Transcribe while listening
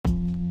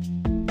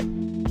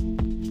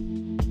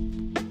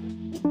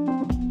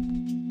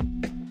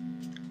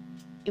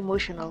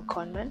emotional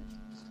conman.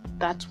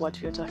 That's what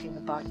we're talking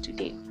about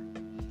today.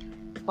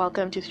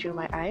 Welcome to Through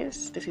My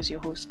Eyes. This is your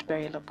host,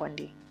 Barry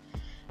Lapondi.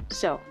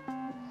 So,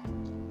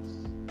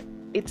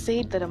 it's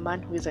said that a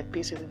man who is at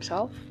peace with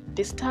himself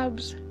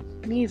disturbs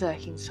neither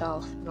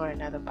himself nor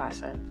another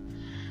person.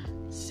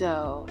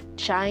 So,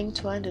 trying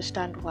to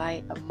understand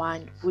why a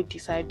man would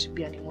decide to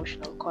be an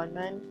emotional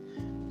conman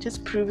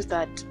just proves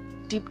that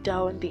deep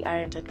down they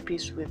aren't at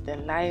peace with their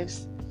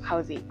lives,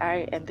 how they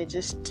are, and they're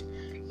just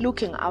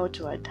looking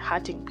outward,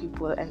 hurting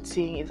people and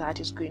seeing if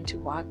that is going to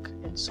work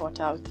and sort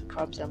out the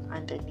problem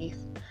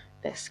underneath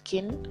their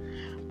skin.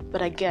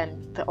 But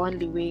again, the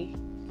only way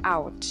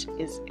out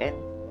is in.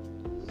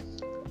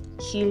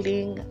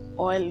 Healing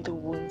all the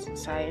wounds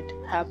inside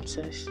helps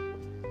us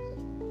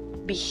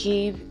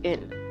behave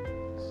in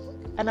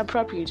an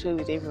appropriate way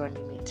with everyone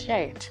we meet,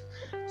 right?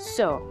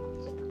 So,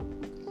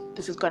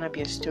 this is gonna be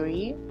a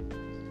story,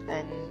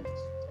 and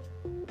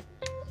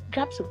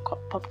grab some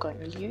popcorn,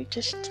 will you?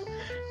 Just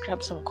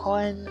grab some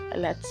corn,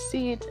 let's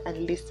sit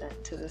and listen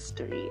to the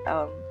story.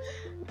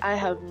 I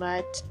have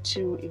met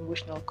 2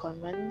 emotional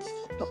conmans,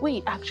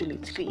 actually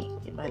 3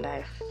 in my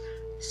life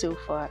so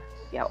far.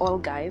 Yeah, all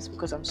guys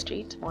because I'm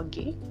straight or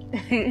gay.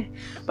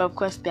 But of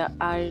course there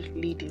are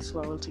ladies who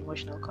are also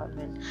emotional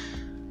conmen.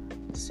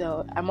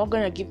 So I'm not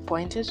gonna give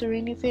pointers or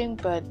anything,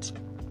 but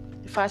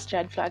the first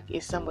red flag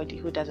is somebody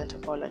who doesn't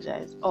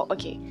apologize.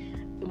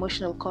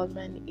 Emotional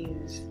conman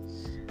is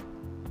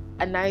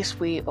a nice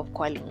way of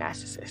calling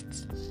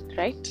narcissists,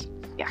 right?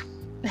 Yeah.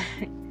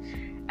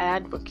 I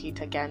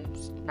advocate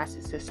against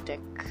narcissistic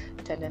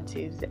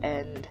tendencies,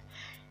 and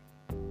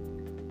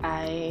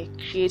I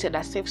created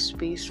a safe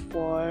space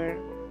for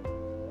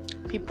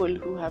people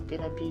who have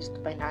been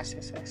abused by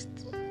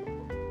narcissists.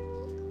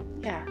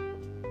 Yeah.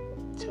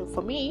 So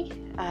for me,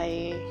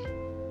 I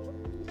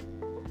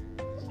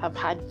have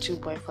had 2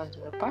 boyfriends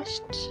in the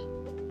past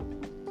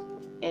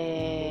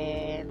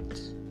and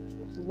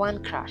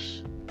 1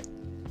 crush.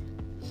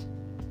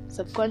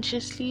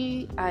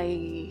 Subconsciously,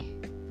 I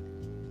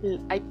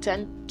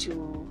tend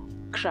to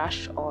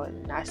crush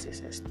on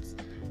narcissists.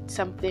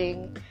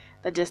 Something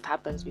that just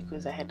happens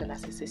because I had a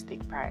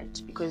narcissistic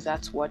parent, because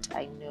that's what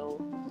I know.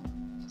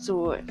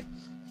 So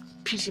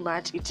pretty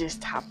much it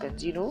just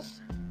happens,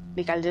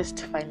 Like I'll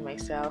just find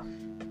myself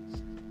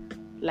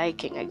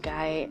liking a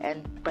guy,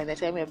 and by the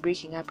time we're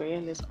breaking up I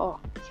realize,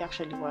 he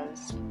actually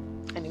was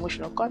an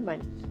emotional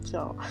conman.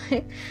 So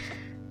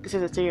this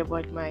is a story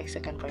about my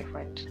second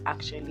boyfriend.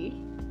 Actually,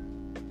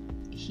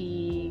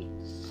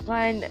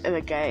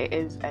 the guy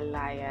is a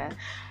liar.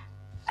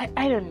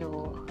 I don't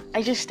know.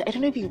 I don't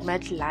know if you've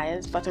met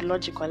liars,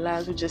 pathological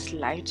liars who just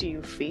lie to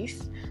your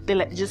face. They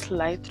just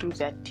lie through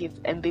their teeth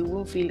and they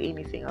won't feel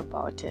anything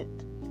about it.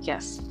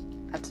 Yes,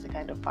 that's the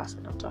kind of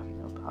person I'm talking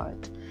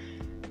about.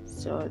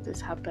 So this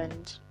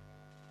happened.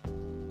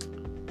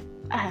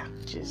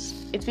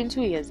 It's been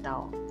 2 years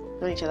now.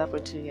 Known each other for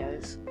 2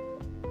 years.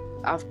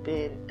 I've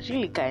been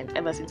really kind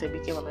ever since I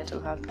became a mental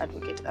health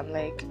advocate. I'm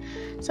like,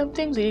 some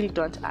things you really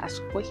don't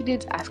ask for. He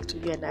didn't ask to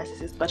be a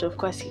narcissist, but of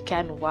course he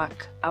can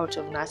work out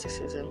of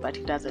narcissism, but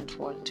he doesn't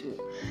want to.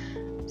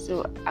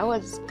 So I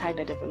was kind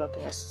of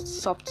developing a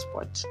soft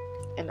spot,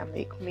 and I'm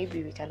like,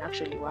 maybe we can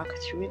actually work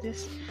through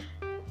this.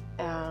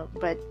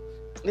 But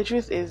the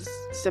truth is,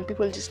 some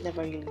people just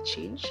never really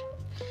change.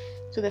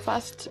 So the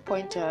first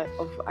pointer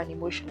of an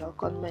emotional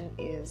conman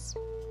is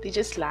they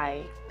just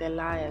lie. They're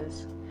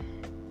liars.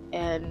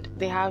 And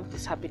they have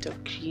this habit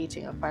of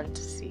creating a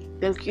fantasy.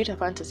 They'll create a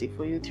fantasy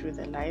for you through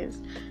their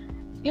lies.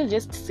 You'll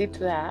just sit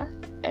there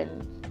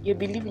and you're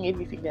believing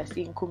everything they're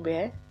saying.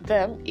 Kumbe,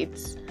 them,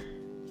 it's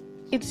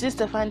just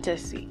a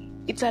fantasy.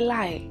 It's a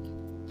lie.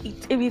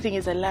 Everything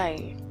is a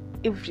lie.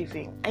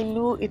 Everything. I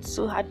know it's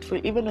so hurtful.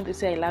 Even when they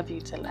say I love you,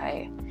 it's a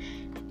lie.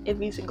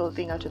 Every single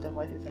thing out of their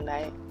mouth is a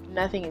lie.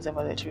 Nothing is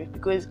about the truth,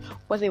 because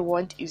what they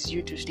want is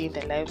you to stay in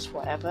their lives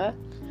forever.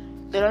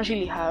 They don't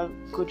really have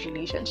good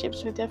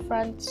relationships with their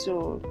friends,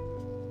 so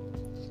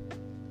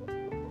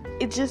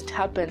it just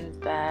happens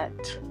that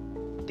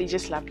they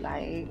just love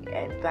lying,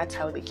 and that's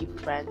how they keep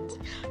friends.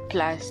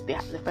 Plus,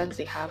 the friends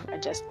they have are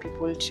just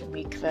people to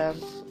make them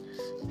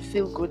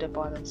feel good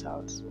about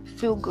themselves,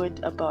 feel good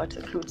about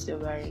the clothes they're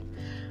wearing.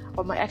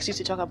 Or my ex used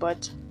to talk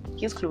about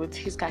his clothes,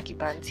 his khaki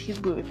pants, his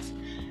boots,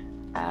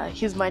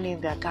 his money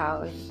in the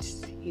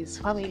account, his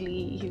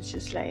family. He's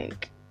just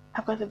like,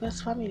 I've got the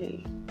best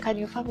family. Can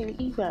your family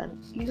even?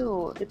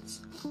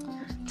 It's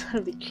one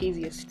of the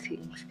craziest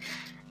things.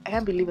 I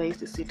can't believe I used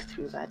to sit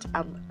through that.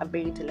 I'm a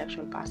very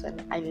intellectual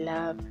person. I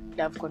love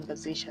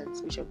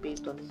conversations which are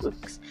based on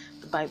books,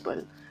 the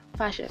Bible,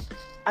 fashion.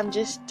 I'm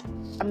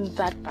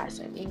that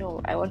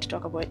person. I want to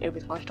talk about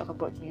everything. I want to talk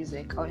about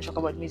music. I want to talk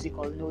about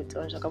musical notes. I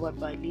want to talk about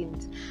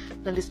violins.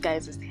 Then this guy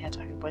is just here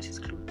talking about his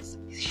clothes,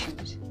 his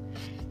shoes.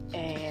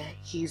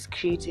 He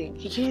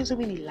created so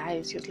many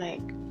lies. He was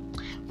like,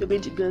 we're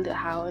going to build a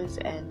house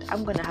and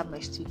I'm going to have my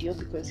studio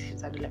because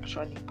he's an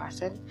electronic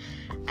person.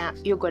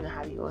 You're going to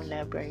have your own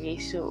library.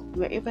 So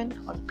we're even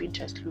on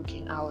Pinterest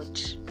looking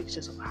out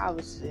pictures of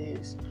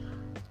houses,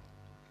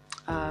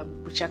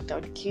 We checked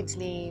out kids'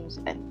 names,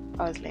 and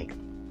I was like,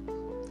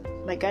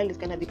 my girl is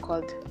gonna be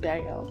called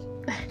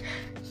Burial.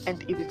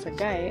 And if it's a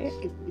guy,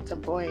 if it's a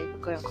boy, we're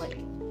gonna call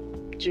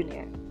him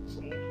Junior.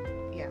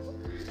 Yeah.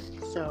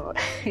 So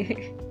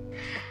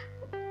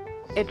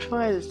it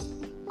was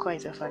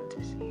quite a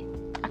fantasy.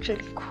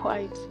 Actually,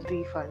 quite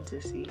the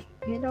fantasy,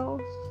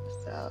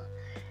 So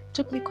it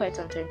took me quite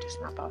some time to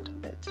snap out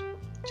of it.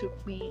 It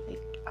took me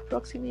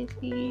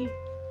approximately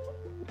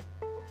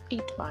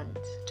 8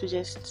 months to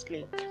just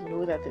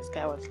know that this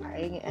guy was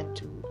lying and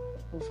to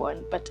move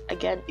on. But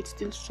again, it's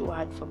still so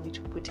hard for me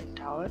to put him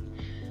down.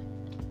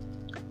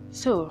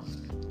 So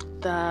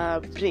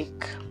the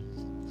break,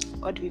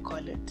 what do we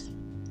call it?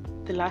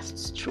 The last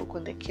stroke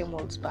on the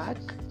camel's back,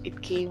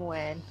 it came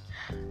when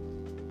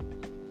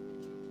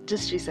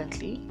just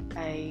recently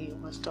I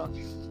was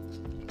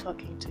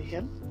talking to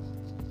him,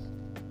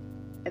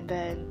 and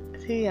then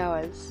 3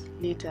 hours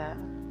later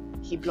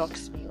he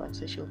blocks me on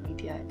social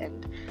media,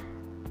 and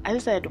I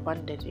started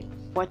wondering,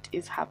 what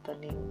is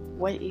happening?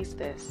 What is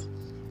this?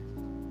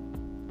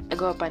 I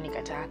got a panic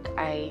attack.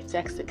 I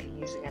texted him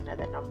using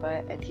another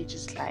number, and he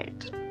just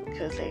lied. He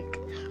was like,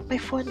 my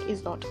phone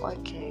is not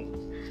working.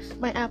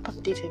 My app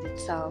updated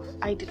itself.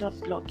 I did not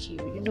block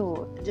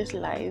you. Just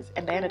lies.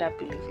 And I ended up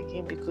believing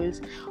him,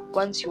 because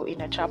once you're in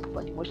a trap of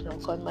an emotional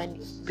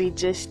conman,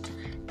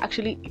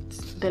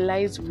 it's the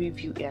lies weave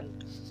you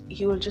in.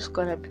 You're just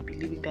gonna be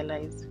believing the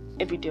lies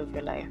every day of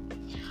your life.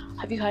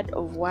 Have you heard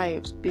of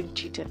wives being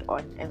cheated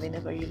on and they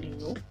never really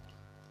know?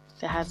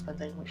 Their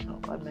husbands are emotional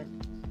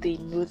conmen. They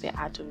know the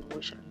art of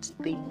emotions.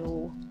 They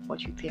know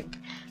what you think.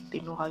 They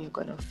know how you're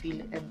gonna feel,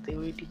 and they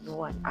already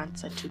know an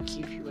answer to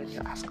give you when you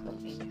ask them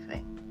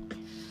anything.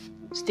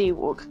 Stay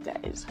woke,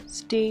 guys.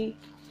 Stay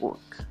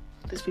woke.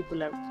 These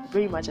people are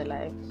very much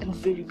alive and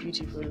very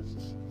beautiful.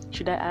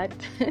 Should I add?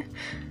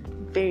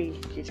 Very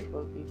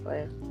beautiful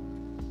people.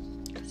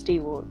 Stay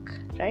woke,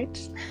 right?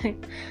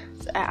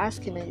 So I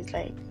asked him, and he's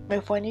like, my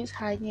phone is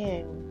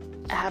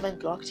hanging. I haven't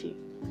blocked you.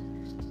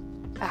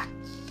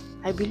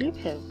 I believe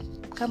him.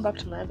 Come back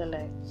to my other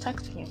line.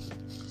 Texting him.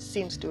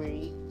 Same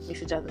story.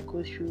 Message doesn't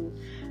go through.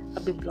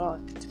 I've been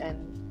blocked, and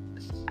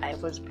I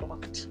was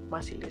blocked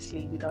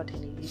mercilessly without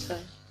any reason,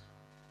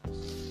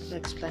 no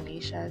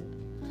explanation.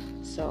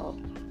 So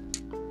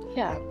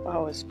yeah, I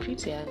was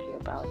pretty angry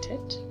about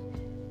it.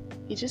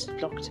 He just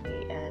blocked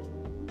me, and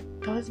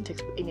there wasn't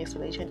any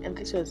explanation. And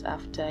this was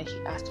after he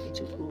asked me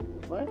to go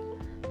over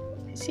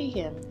and see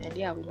him, and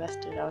yeah, we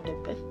messed around a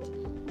bit.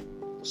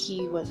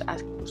 He was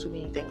asking for so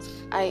many things.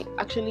 I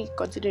actually,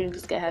 considering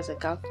this guy has a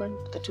girlfriend,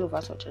 the two of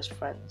us were just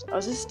friends. I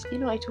was just,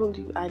 I told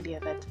you earlier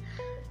that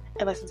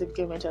ever since I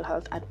became a mental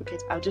health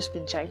advocate, I've just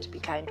been trying to be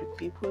kind with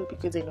people,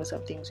 because I know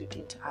some things you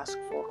didn't ask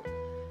for.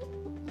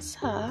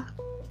 So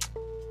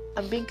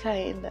I'm being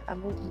kind.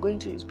 I'm going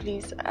to his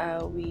place.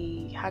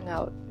 We hang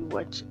out, we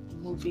watch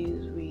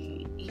movies,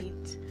 we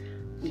eat,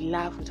 we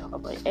laugh, we talk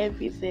about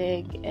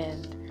everything.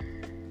 And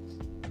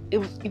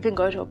it even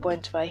got to a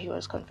point where he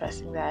was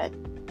confessing that,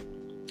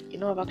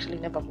 I've actually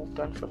never moved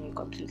on from you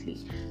completely.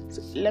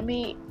 So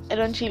I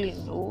don't really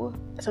know.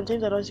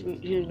 Sometimes I don't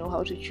really know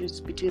how to choose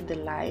between the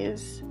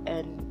lies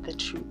and the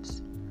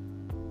truths.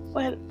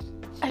 Well,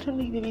 I don't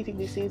think everything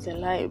they say is a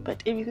lie,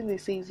 but everything they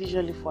say is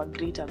usually for a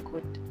greater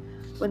good.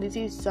 When they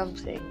say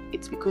something,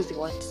 it's because they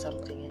want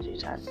something in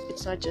return.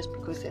 It's not just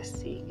because they're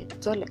saying it.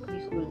 It's not like me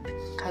who will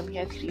come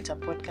here, create a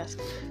podcast,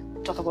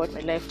 talk about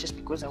my life just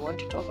because I want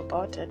to talk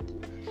about it.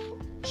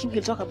 He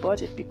will talk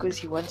about it because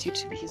he wants you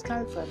to be his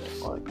girlfriend,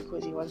 or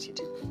because he wants you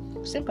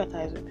to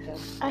sympathize with him.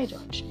 I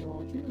don't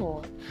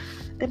know.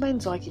 The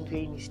mind's working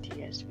very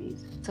mysterious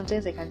ways.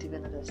 Sometimes I can't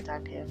even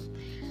understand him.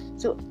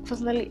 So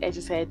personally, I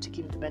decided to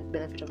give him the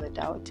benefit of the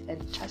doubt,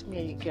 and trust me,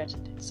 I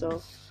regretted it.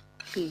 So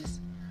please,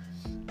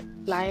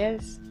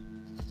 liars,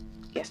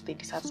 yes, they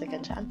deserve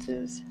second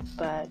chances,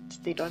 but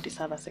they don't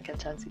deserve a second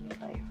chance in your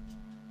life.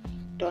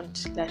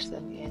 Don't let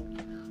them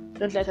in.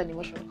 Don't let an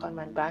emotional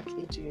conman back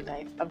into your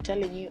life. I'm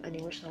telling you, an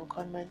emotional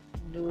conman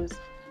knows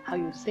how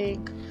you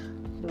think,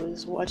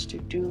 knows what to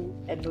do,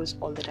 and knows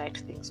all the right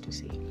things to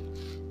say.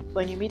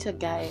 When you meet a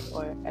guy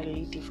or a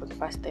lady for the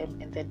first time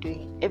and they're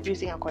doing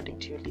everything according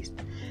to your list,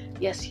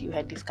 yes, you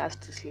had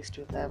discussed this list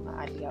with them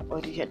earlier, or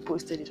you had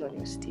posted it on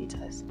your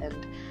status.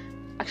 And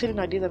actually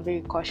nowadays I'm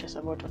very cautious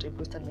about what I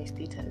post on my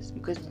status,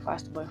 because my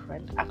first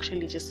boyfriend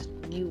actually just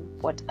knew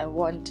what I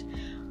want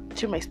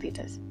through my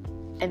status.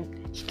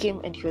 And he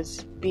came and he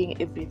was being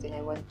everything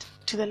I want.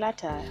 To the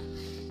latter,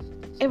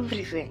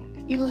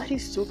 everything. That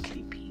is so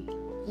creepy.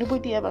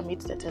 Nobody ever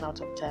meets the 10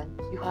 out of 10.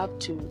 You have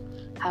to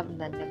have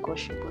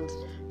non-negotiables.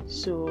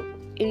 So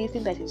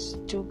anything that is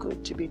too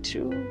good to be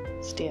true,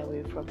 stay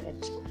away from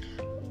it.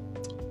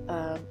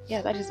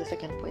 That is the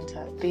second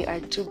pointer. They are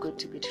too good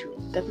to be true.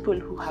 The people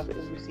who have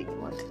everything you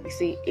want. They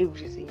say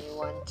everything you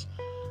want.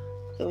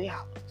 So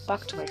yeah,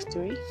 back to my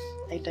story.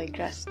 I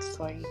digressed,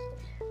 sorry.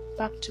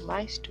 Back to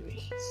my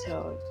story.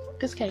 So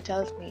this guy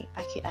tells me,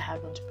 Aki, I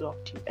haven't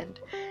blocked you, and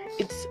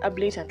it's a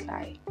blatant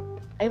lie.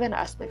 I even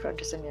asked my friend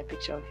to send me a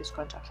picture of his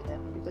contact with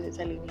them because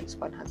they're telling me his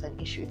phone has an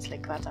issue. It's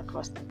like that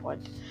across the board.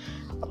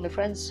 On my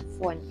friend's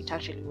phone, it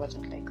actually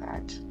wasn't like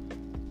that.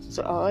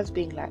 So I was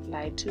being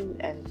lied to,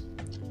 and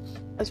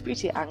I was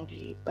pretty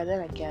angry. But then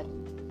again,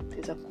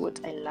 there's a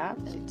quote I love,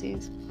 and it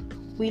says,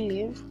 "We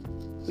live,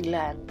 we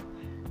learn."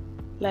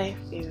 Life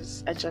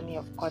is a journey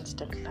of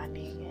constant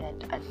learning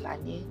and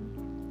unlearning.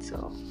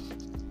 So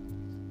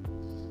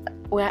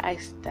where I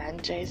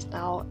stand right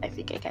now, I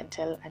think I can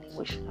tell an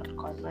emotional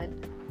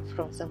conman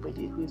from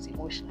somebody who is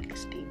emotionally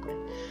stable.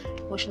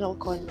 Emotional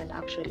conman,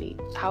 actually,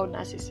 how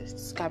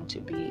narcissists come to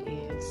be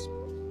is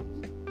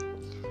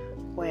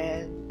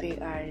when they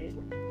are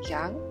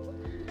young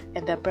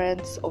and their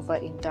parents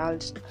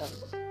overindulge them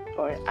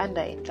or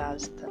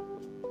underindulge them.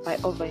 By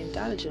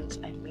overindulgence,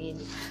 I mean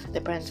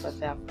the parents were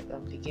there for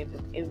them. They gave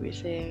them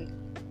everything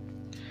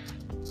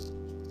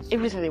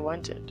they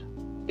wanted,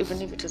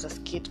 even if it was a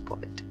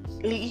skateboard.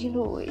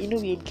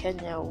 Like, we in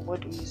Kenya, what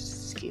do we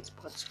use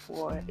skateboards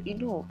for?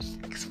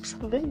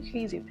 Some very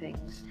crazy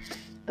things.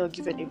 They were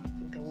given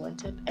everything they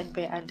wanted, and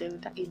by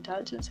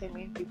indulgence, I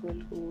mean people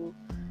who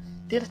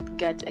didn't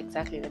get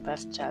exactly the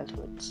best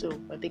childhood. So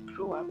when they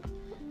grow up,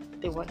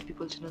 they want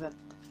people to know that,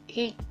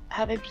 hey, I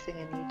have everything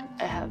I need.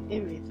 I have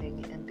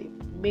everything, and they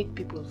make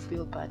people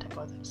feel bad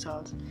about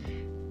themselves.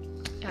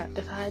 Yeah,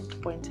 the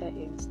third pointer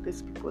is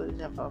these people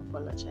never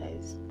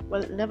apologize.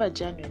 Well, never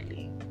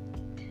genuinely.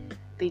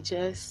 They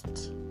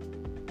just,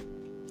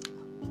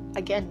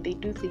 again, they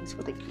do things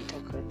for the greater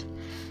good.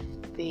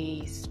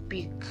 They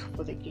speak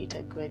for the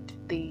greater good.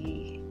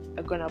 They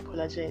are gonna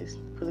apologize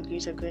for the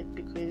greater good,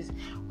 because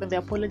when they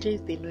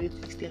apologize, they know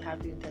they still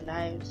have you in their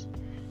lives.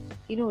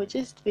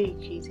 Just very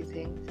crazy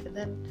things. And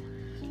then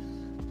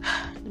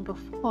number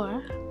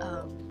 4,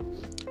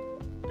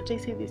 I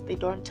say this, they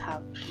don't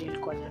have real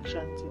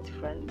connections with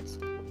friends.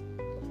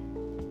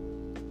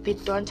 They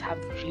don't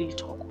have real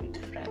talk with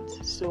friends.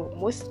 So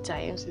most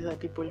times these are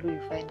people who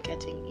you find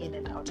getting in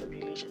and out of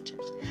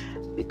relationships,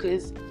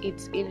 because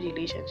it's in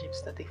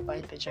relationships that they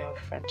find the joy of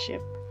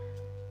friendship.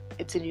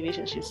 It's in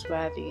relationships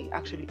where they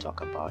actually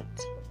talk about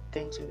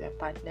things with their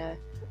partner,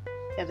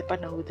 and the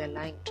partner who they're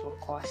lying to, of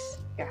course.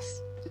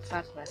 Yes, it's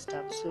that messed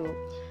up. So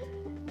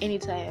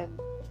anytime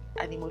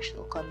an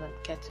emotional conman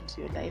gets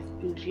into your life,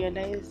 you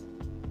realize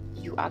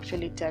you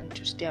actually tend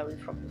to stay away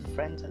from your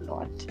friends a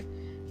lot,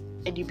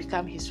 and you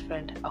become his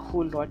friend a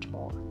whole lot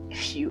more.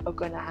 You are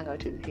gonna hang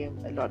out with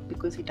him a lot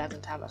because he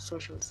doesn't have a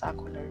social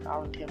circle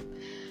around him.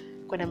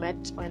 When I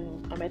met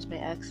my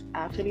ex, I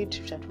actually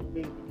drifted from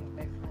very many of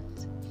my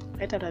friends.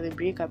 Right after the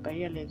breakup, I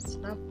realized,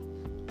 snap,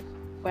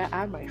 where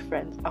are my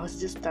friends? I was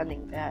just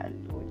standing there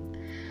alone.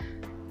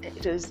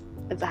 It was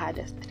the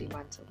hardest 3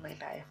 months of my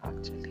life,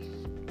 actually.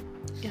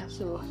 Yeah,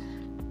 so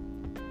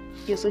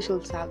your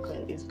social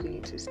circle is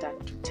going to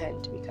start to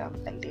tend to become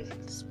a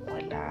little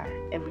smaller.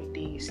 Every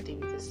day you stay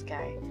with this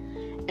guy,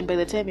 and by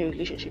the time your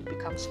relationship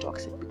becomes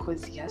toxic,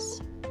 because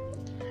yes,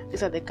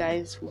 these are the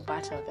guys who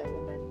batter their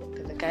women,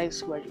 they're the guys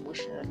who are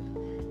emotional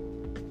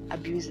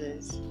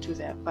abusers to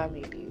their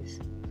families.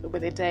 So by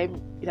the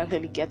time it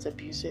actually gets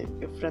abusive,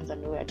 your friends are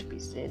nowhere to be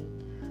seen,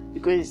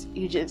 because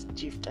you just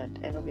drifted,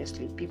 and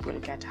obviously people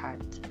get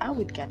hurt. I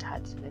would get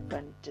hurt if my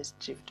friend just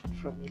drifted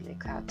from me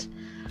like that.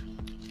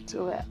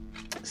 So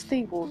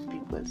stay woke,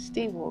 people.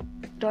 Stay woke.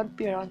 Don't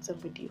be around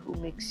somebody who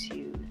makes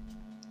you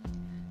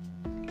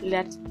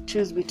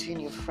choose between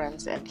your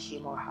friends and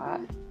him or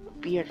her.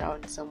 Be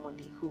around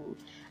somebody who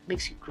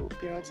makes you grow.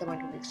 Be around someone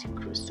who makes you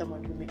grow.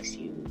 Someone who makes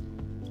you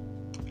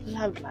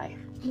love life.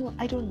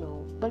 I don't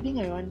know. But being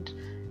around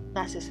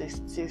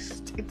narcissists,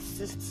 it's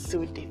just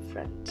so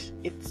different.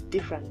 It's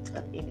different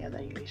than any other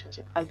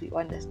relationship. I'll be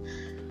honest.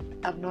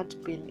 I've not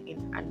been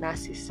in a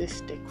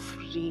narcissistic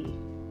free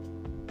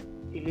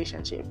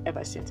relationship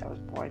ever since I was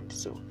born,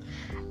 so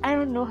I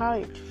don't know how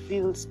it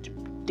feels to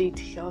date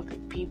healthy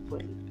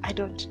people. I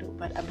don't know,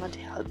 but I'm not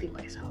healthy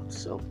myself,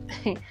 so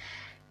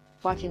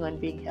working on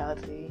being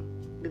healthy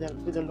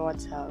with the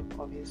Lord's help,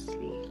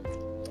 obviously.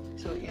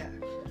 So yeah,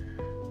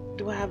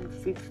 do I have a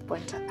 5th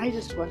point? I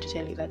just want to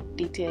tell you that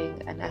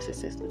dating a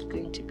narcissist is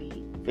going to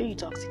be very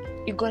toxic.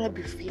 You're gonna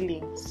be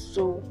feeling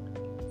so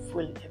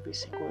full every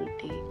single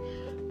day.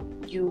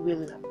 You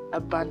will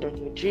abandon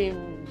your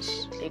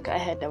dreams. Like, I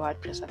had a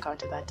WordPress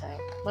account at that time.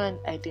 Man,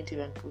 I didn't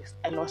even post.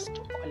 I lost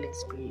all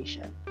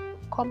inspiration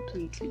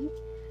completely.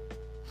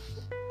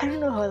 I don't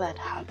know how that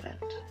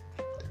happened.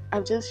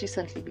 I've just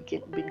recently been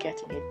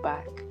getting it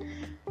back.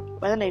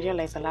 But then I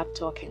realized I love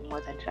talking more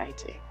than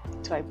writing.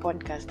 So I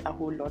podcast a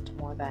whole lot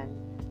more than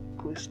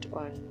post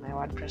on my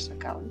WordPress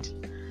account.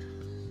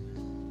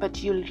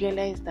 But you'll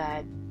realize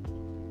that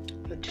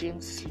your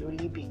dreams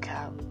slowly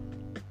become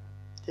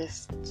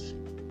just,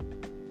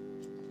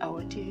 I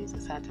want to use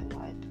a certain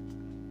word,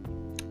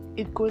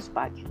 it goes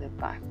back in the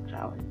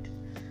background.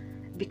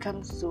 It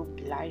becomes so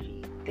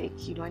blurry,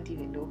 like you don't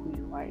even know who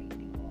you are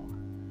anymore.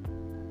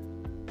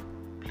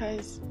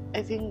 Because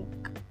I think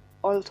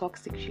all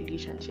toxic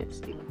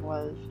relationships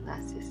involve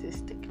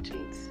narcissistic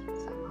traits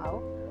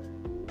somehow.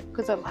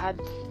 Because I've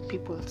had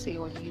people say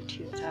on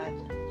YouTube that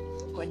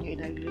when you're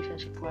in a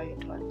relationship where you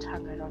don't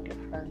hang around your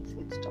friends,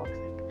 it's toxic.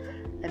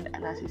 And a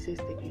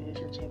narcissistic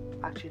relationship,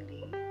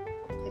 actually,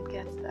 it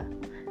gets there.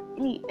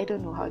 I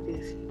don't know how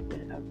these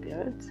people are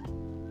built.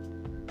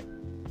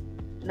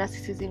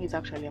 Narcissism is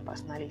actually a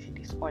personality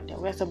disorder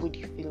where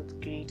somebody feels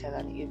greater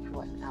than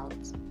everyone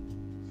else.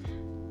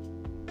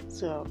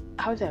 So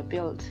how they're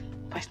built,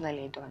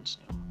 personally, I don't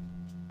know.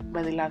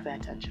 But they love the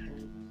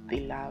attention.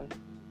 They love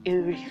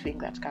everything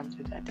that comes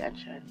with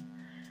attention.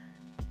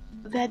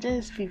 They're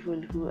just people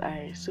who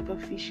are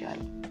superficial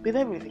with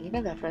everything,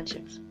 even their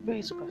friendships,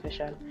 very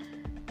superficial.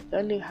 They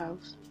only have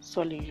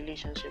solid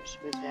relationships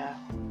with their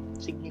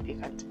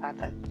significant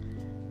other.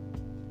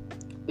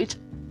 Which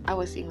I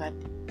was saying that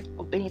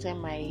anytime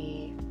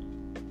my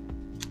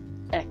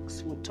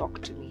ex would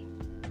talk to me,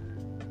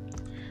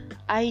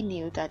 I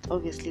knew that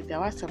obviously there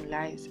were some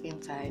lies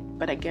inside,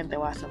 but again there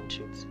were some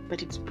truths.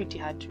 But it's pretty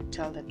hard to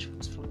tell the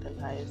truths from the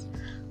lies,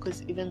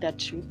 because even the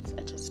truths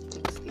are just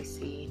things they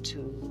say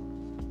to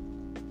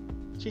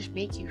just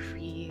make you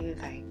feel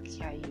like,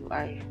 yeah, you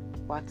are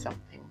worth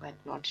something, but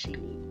not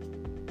really.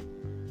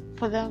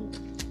 For them,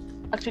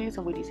 actually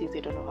somebody says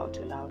they don't know how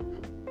to love.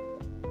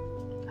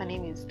 Her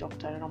name is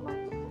Dr.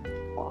 Roman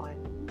on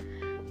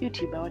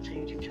YouTube. I watch her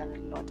YouTube channel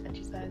a lot, and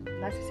she says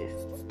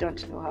narcissists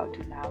don't know how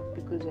to love,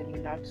 because when you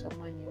love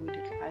someone, you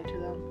wouldn't lie to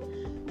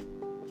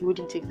them, you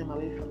wouldn't take them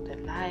away from their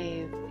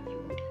life,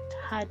 you wouldn't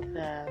hurt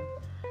them.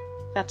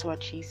 That's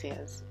what she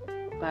says.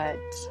 But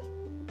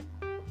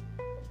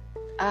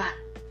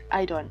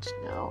I don't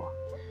know.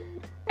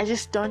 I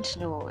just don't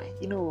know.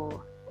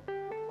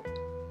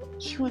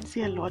 He would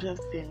say a lot of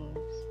things.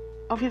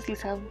 Obviously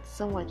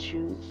somewhat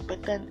true,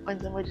 but then when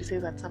somebody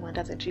says that someone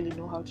doesn't really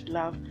know how to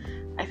love,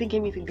 I think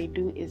everything they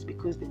do is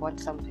because they want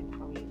something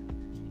from you.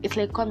 It's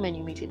like conmen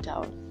you meet in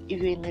town.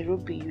 If you're in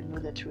Nairobi, you know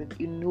the truth.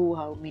 You know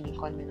how many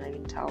conmen are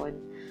in town,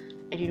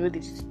 and you know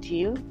they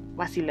steal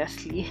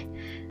mercilessly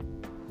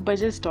by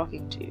just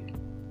talking to you.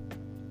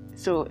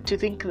 So to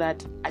think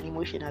that an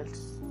emotional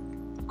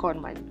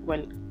conman,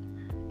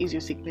 is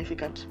your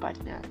significant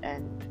partner,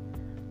 and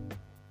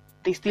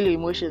they steal your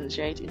emotions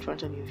right in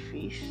front of your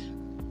face,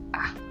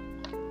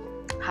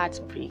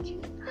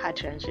 heartbreaking,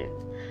 heart-wrenching.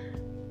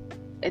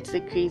 It's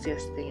the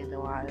craziest thing in the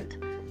world.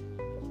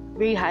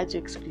 Very hard to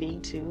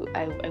explain to.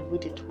 I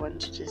wouldn't want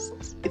to just...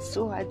 It's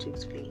so hard to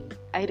explain.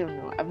 I don't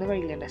know. I've never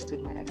really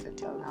understood my ex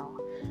until now.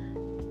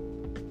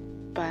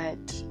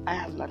 But I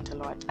have learned a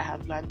lot. I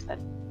have learned that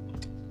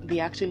they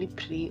actually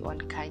prey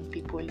on kind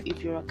people.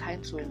 If you're a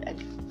kind soul,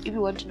 and if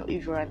you want to know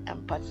if you're an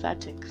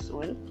empathetic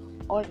soul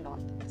or not,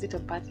 is it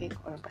empathic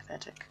or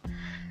empathetic?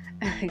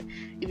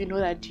 If you know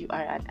that you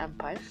are an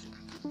empath,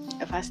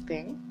 the first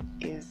thing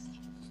is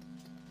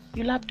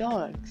you love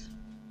dogs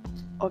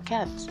or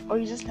cats, or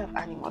you just love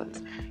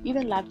animals. You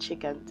even love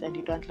chickens, and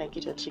you don't like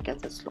it when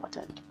chickens are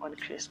slaughtered on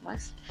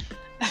Christmas.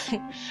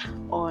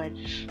 Or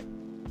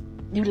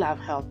you love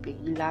helping,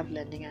 you love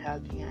lending a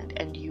helping hand,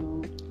 and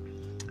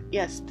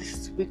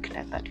this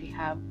weakness that we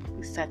have,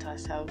 we set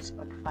ourselves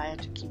on fire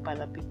to keep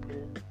other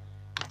people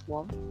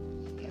warm.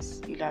 Yes,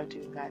 you love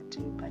doing that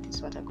too, but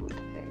it's not a good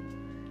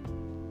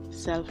thing.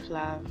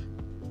 Self-love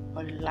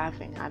or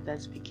loving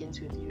others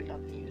begins with you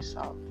loving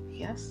yourself.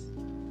 Yes?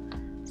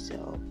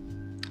 So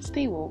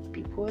stay woke,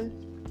 people.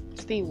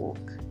 Stay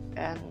woke,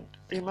 and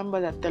remember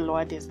that the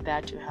Lord is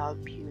there to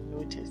help you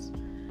notice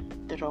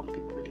the wrong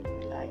people in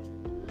your life.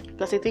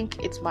 Because I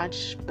think it's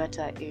much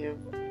better if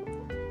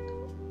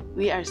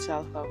we are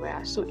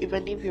self-aware. So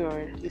even if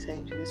you're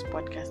listening to this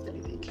podcast and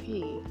you think,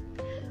 hey,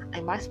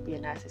 I must be a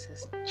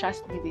narcissist,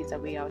 trust me, there's a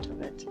way out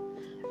of it.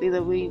 There's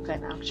a way you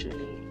can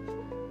actually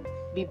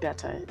be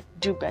better,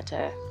 do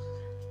better,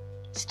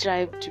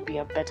 strive to be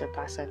a better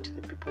person to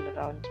the people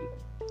around you.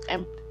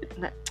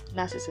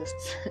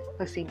 Narcissists,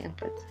 I'm saying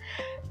empaths.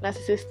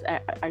 Narcissists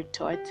are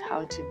taught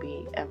how to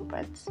be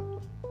empaths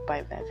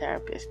by their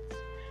therapists,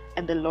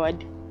 and the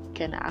Lord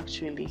can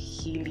actually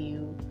heal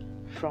you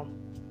from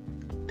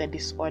the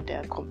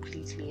disorder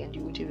completely, and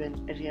you wouldn't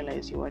even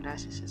realize you were a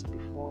narcissist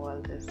before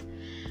all this.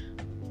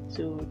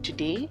 So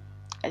today,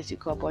 as you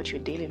go about your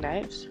daily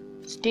lives,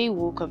 stay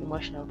woke of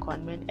emotional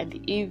conmen, and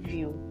if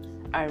you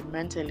are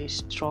mentally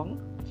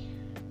strong,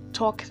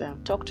 talk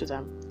to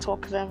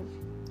them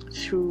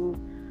through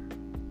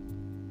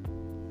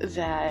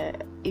the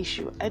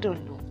issue. I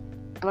don't know.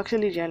 I've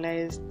actually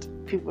realized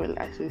people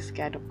are so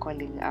scared of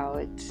calling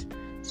out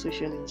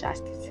social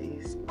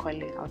injustices,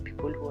 calling out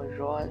people who are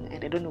wrong,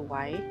 and I don't know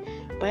why,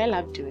 but I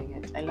love doing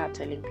it. I love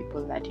telling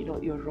people that,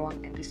 you're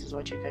wrong and this is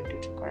what you can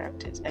do to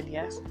correct it. And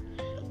yes,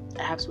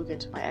 I have spoken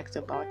to my ex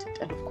about it,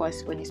 and of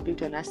course when you speak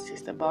to a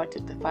narcissist about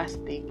it, the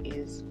first thing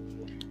is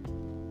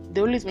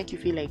they always make you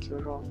feel like you're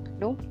wrong.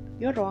 No,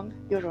 you're wrong,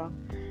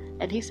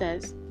 and he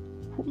says,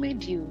 who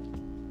made you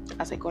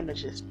a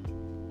psychologist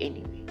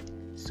anyway?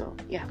 So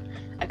yeah,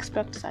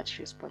 expect such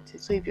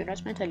responses. So if you're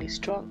not mentally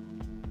strong,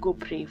 go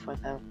pray for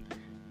them,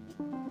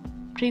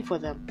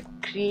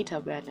 create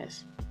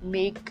awareness,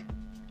 make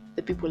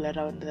the people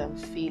around them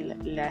feel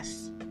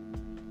less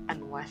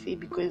and unworthy,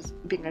 because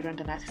being around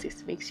a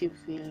narcissist makes you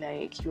feel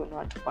like you're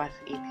not worth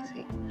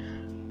anything.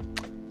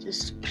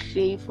 Just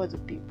pray for the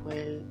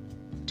people,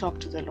 talk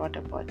to the Lord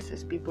about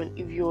these people.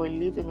 If you're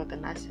living with a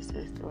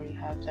narcissist or you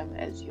have them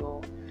as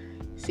your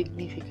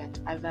significant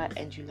other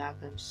and you love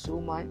them so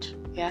much,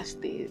 yes,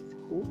 there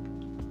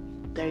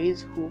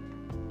is hope,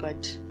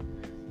 but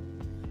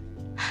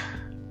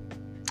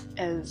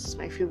as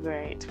my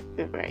favorite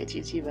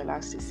YouTuber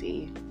loves to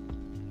say,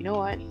 you know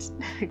what,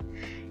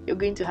 you're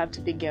going to have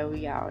to figure a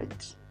way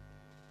out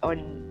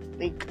on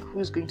like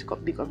who's going to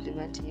be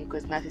complimenting you,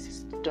 because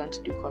narcissists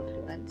don't do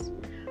compliments,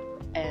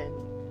 and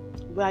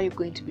where are you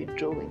going to be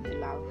drawing the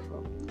love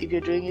from. If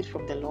you're drawing it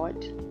from the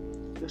Lord,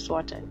 you're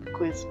sorted,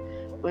 because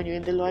when you're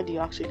in the Lord, you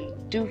actually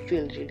do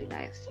feel really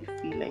nice. You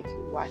feel like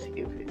you're worth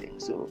everything.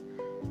 So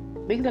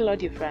make the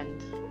Lord your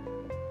friend.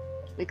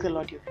 Make the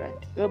Lord your friend,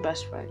 your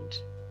best friend,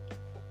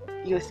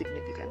 your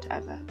significant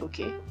other,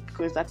 okay?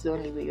 Because that's the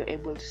only way you're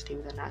able to stay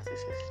with a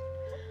narcissist.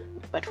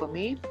 But for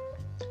me,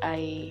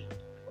 I'm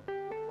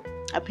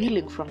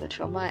healing from the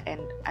trauma,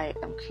 and I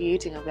am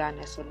creating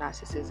awareness on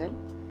narcissism,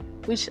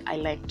 which I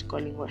like to call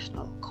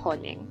emotional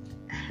conning.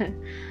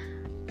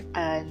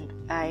 And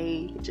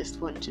I just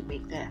want to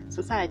make the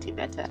society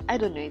better. I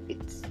don't know if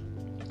it's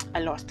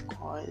a lost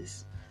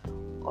cause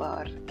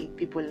or if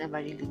people never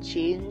really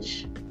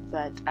change,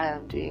 but I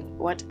am doing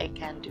what I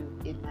can do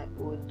in my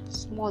own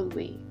small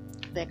way.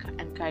 I can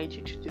encourage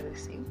you to do the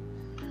same.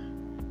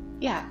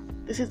 Yeah,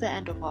 this is the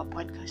end of our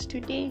podcast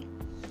today.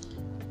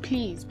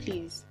 Please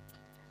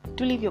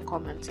do leave your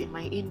comments in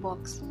my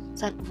inbox,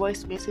 send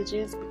voice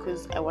messages,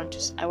 because I want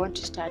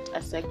to start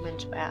a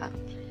segment where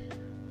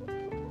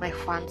my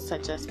fans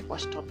suggest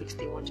what topics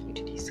they want me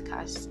to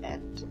discuss,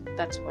 and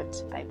that's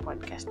what I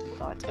podcast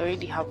about. I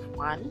already have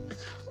one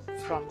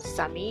from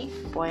Sammy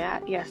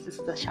Boya. Yes, this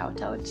is a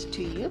shout out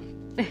to you.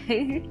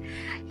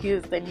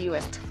 He's the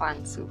newest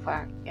fan so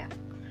far. Yeah.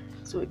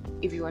 So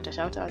if you want a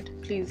shout out,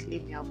 please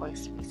leave me a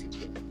voice message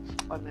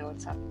on my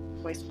WhatsApp.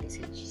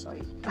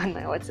 On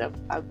my WhatsApp.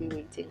 I'll be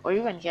waiting. Or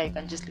even here, you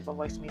can just leave a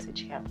voice message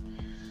here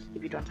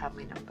if you don't have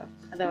my number.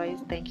 Otherwise,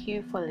 thank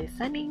you for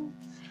listening.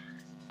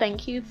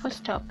 Thank you for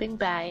stopping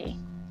by.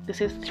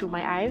 This is Through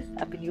My Eyes.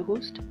 I've been your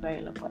host,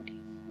 Varela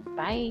Body.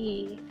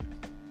 Bye.